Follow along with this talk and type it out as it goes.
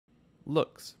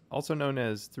Looks, also known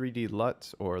as 3D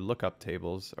LUTs or lookup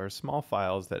tables, are small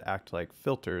files that act like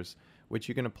filters, which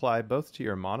you can apply both to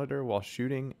your monitor while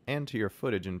shooting and to your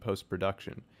footage in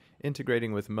post-production,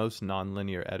 integrating with most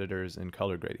nonlinear editors and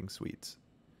color grading suites.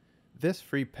 This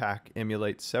free pack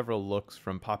emulates several looks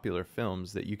from popular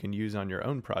films that you can use on your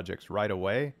own projects right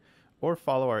away, or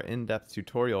follow our in-depth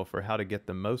tutorial for how to get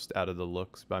the most out of the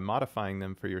looks by modifying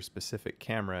them for your specific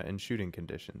camera and shooting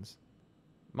conditions.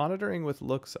 Monitoring with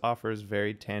looks offers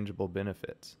very tangible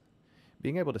benefits.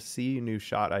 Being able to see new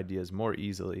shot ideas more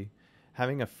easily,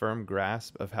 having a firm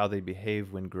grasp of how they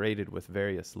behave when graded with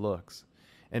various looks,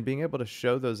 and being able to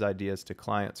show those ideas to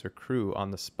clients or crew on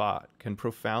the spot can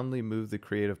profoundly move the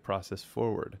creative process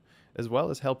forward, as well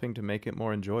as helping to make it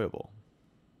more enjoyable.